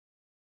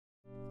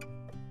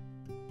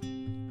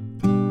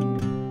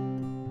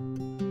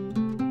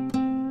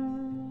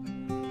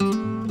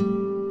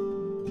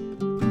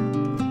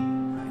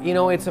You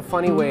know, it's a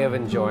funny way of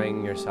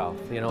enjoying yourself.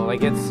 You know,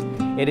 like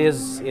it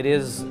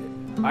is.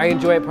 I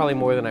enjoy it probably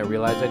more than I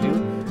realize I do.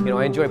 You know,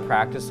 I enjoy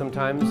practice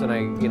sometimes, and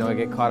I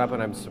get caught up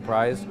and I'm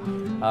surprised.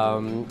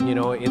 You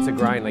know, it's a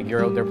grind. Like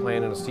you're out there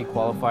playing in a C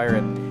qualifier,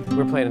 and we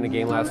were playing in a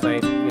game last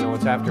night. You know,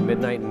 it's after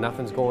midnight and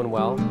nothing's going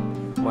well.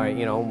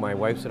 My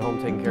wife's at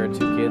home taking care of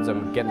 2 kids.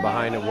 I'm getting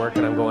behind at work,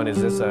 and I'm going,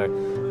 is this a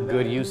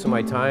good use of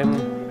my time?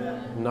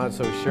 I'm not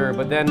so sure.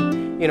 But then,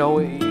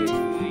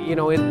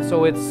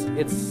 so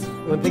it's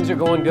when things are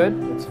going good,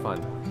 it's fun.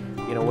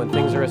 You know, when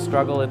things are a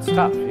struggle, it's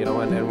tough. You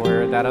know, and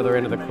we're at that other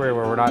end of the career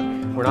where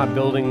we're not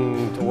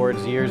building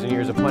towards years and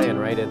years of playing.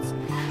 Right?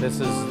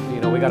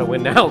 We got to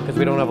win now because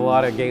we don't have a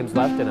lot of games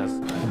left in us.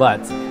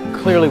 But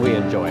clearly we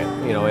enjoy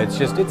it. You know, it's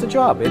a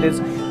job.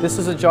 This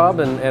is a job,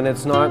 and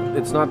it's not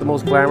the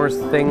most glamorous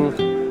thing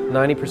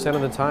 90%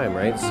 of the time,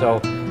 right?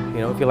 So, you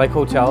know, if you like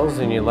hotels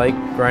and you like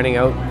grinding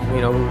out,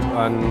 you know,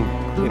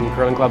 in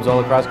curling clubs all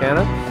across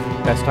Canada,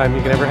 best time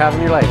you can ever have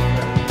in your life.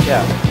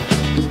 Yeah.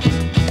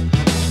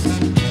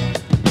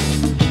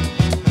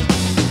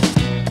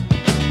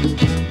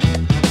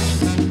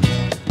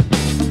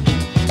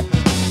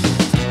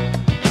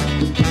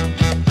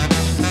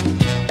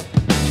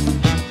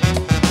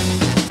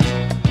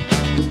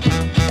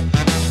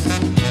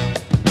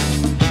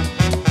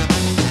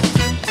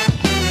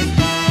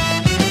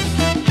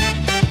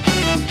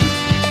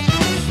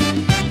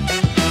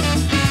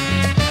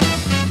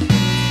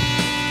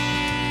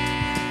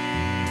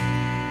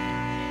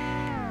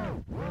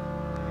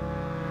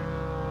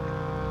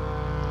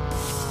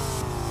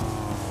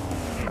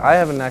 I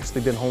haven't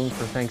actually been home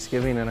for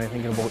Thanksgiving in I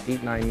think in about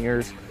 8-9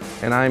 years,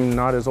 and I'm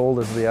not as old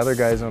as the other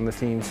guys on the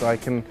team, so I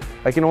can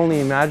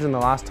only imagine the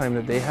last time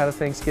that they had a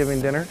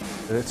Thanksgiving dinner.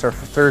 It's our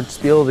 3rd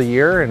spiel of the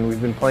year, and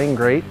we've been playing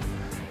great,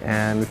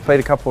 and we've played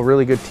a couple of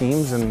really good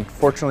teams, and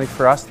fortunately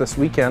for us this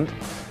weekend,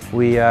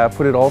 we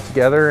put it all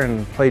together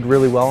and played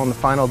really well on the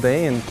final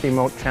day and came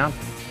out champ.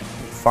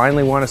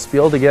 Finally won a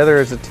spiel together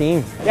as a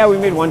team. Yeah, we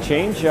made one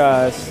change.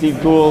 Steve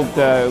Gould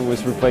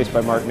was replaced by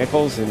Mark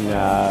Nichols, and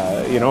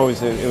you know,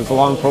 it was a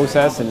long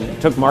process, and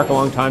it took Mark a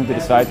long time to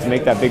decide to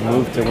make that big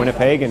move to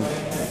Winnipeg, and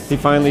he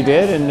finally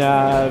did,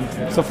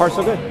 and so far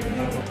so good.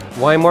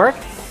 Why Mark?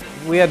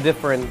 We had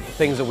different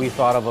things that we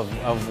thought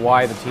of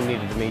why the team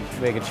needed to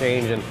make a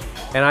change,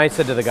 and I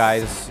said to the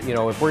guys, you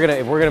know, if we're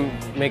gonna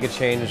make a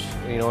change,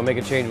 you know, make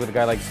a change with a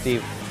guy like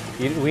Steve,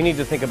 we need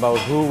to think about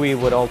who we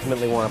would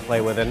ultimately want to play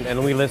with,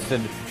 and we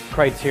listed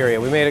criteria.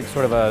 We made it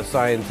sort of a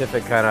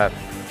scientific kind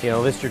of, you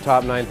know, list your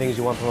top 9 things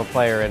you want from a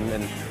player, and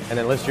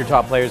then list your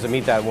top players that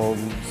meet that. We'll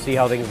see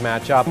how things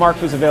match up.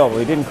 Mark was available.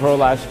 He didn't curl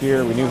last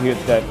year. We knew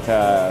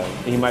that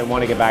he might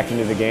want to get back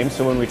into the game,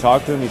 so when we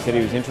talked to him, he said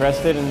he was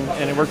interested,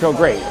 and it worked out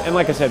great. And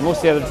like I said, most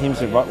of the other teams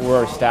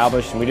were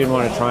established, and we didn't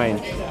want to try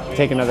and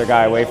take another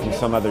guy away from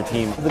some other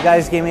team. The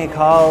guys gave me a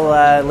call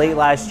late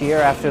last year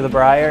after the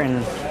Brier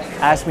and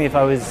asked me if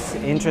I was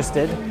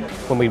interested.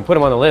 When we put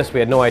him on the list, we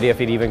had no idea if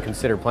he'd even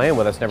consider playing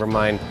with us, never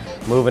mind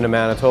moving to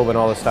Manitoba and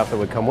all the stuff that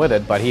would come with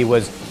it. But he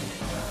was,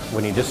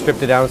 when he just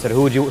stripped it down and said,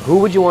 who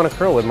would you want to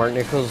curl with? Mark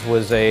Nichols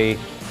was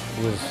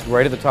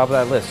right at the top of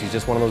that list. He's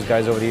just one of those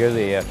guys over the years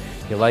that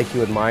you like,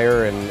 you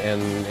admire,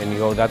 and you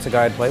go, that's a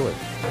guy I'd play with.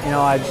 You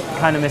know, I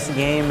kind of missed the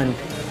game and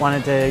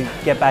wanted to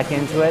get back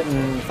into it,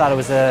 and thought it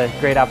was a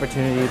great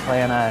opportunity to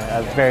play on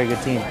a very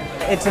good team.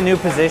 It's a new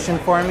position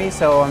for me,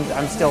 so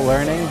I'm still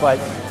learning, but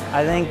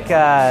I think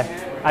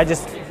I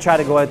just try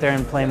to go out there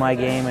and play my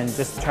game and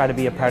just try to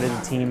be a part of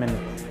the team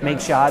and make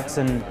shots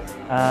and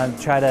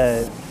try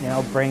to, you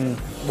know, bring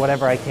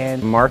whatever I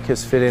can. Mark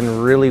has fit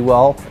in really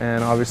well,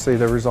 and obviously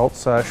the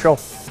results show.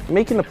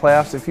 Making the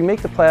playoffs, if you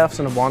make the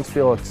playoffs in a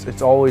bonspiel,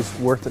 it's always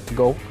worth it to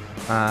go.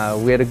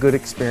 We had a good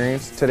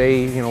experience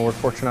today. You know, we're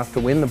fortunate enough to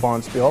win the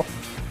bonspiel.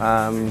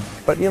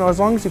 But you know, as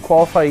long as you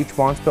qualify each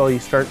bonspiel, you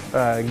start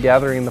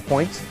gathering the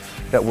points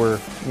that we're,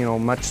 you know,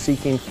 much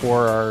seeking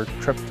for our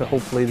trip to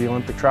hopefully the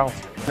Olympic trials.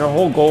 Our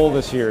whole goal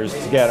this year is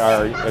to get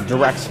a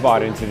direct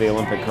spot into the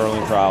Olympic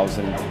curling trials,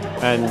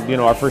 and you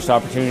know, our first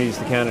opportunity is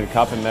the Canada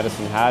Cup in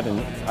Medicine Hat,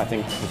 and I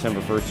think December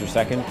 1st or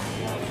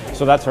 2nd.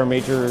 So that's our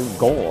major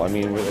goal. I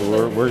mean,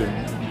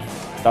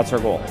 that's our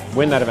goal.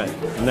 Win that event,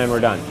 and then we're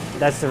done.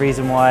 That's the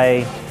reason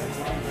why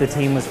the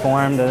team was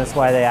formed, and that's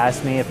why they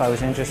asked me if I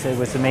was interested,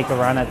 was to make a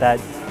run at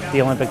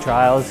the Olympic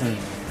trials, and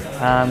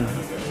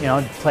you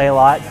know, play a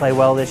lot, play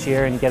well this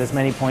year, and get as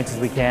many points as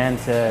we can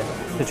to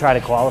try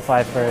to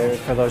qualify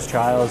for those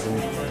trials.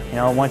 And you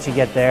know, once you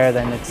get there,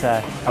 then it's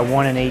a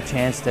 1 in 8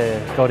 chance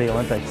to go to the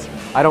Olympics.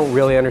 I don't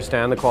really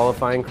understand the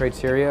qualifying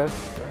criteria.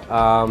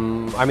 I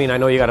mean, I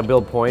know you got to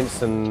build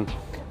points,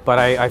 but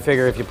I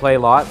figure if you play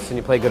lots and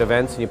you play good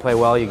events and you play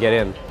well, you get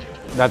in.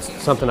 That's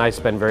something I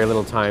spend very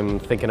little time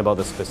thinking about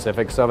the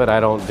specifics of it. I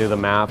don't do the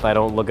math. I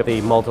don't look at the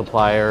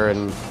multiplier,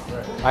 and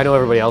I know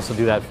everybody else will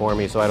do that for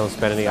me, so I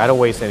don't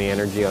waste any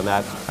energy on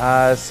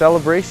that.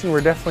 Celebration,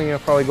 we're definitely going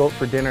to probably go out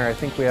for dinner. I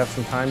think we have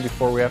some time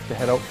before we have to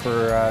head out for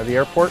the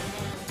airport.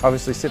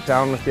 Obviously sit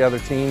down with the other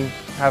team,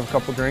 have a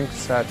couple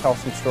drinks, tell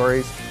some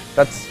stories,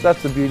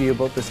 that's the beauty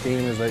about this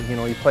game, is that, you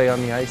know, you play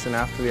on the ice, and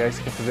after the ice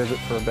you get to visit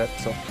for a bit.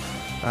 So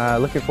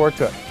looking forward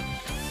to it.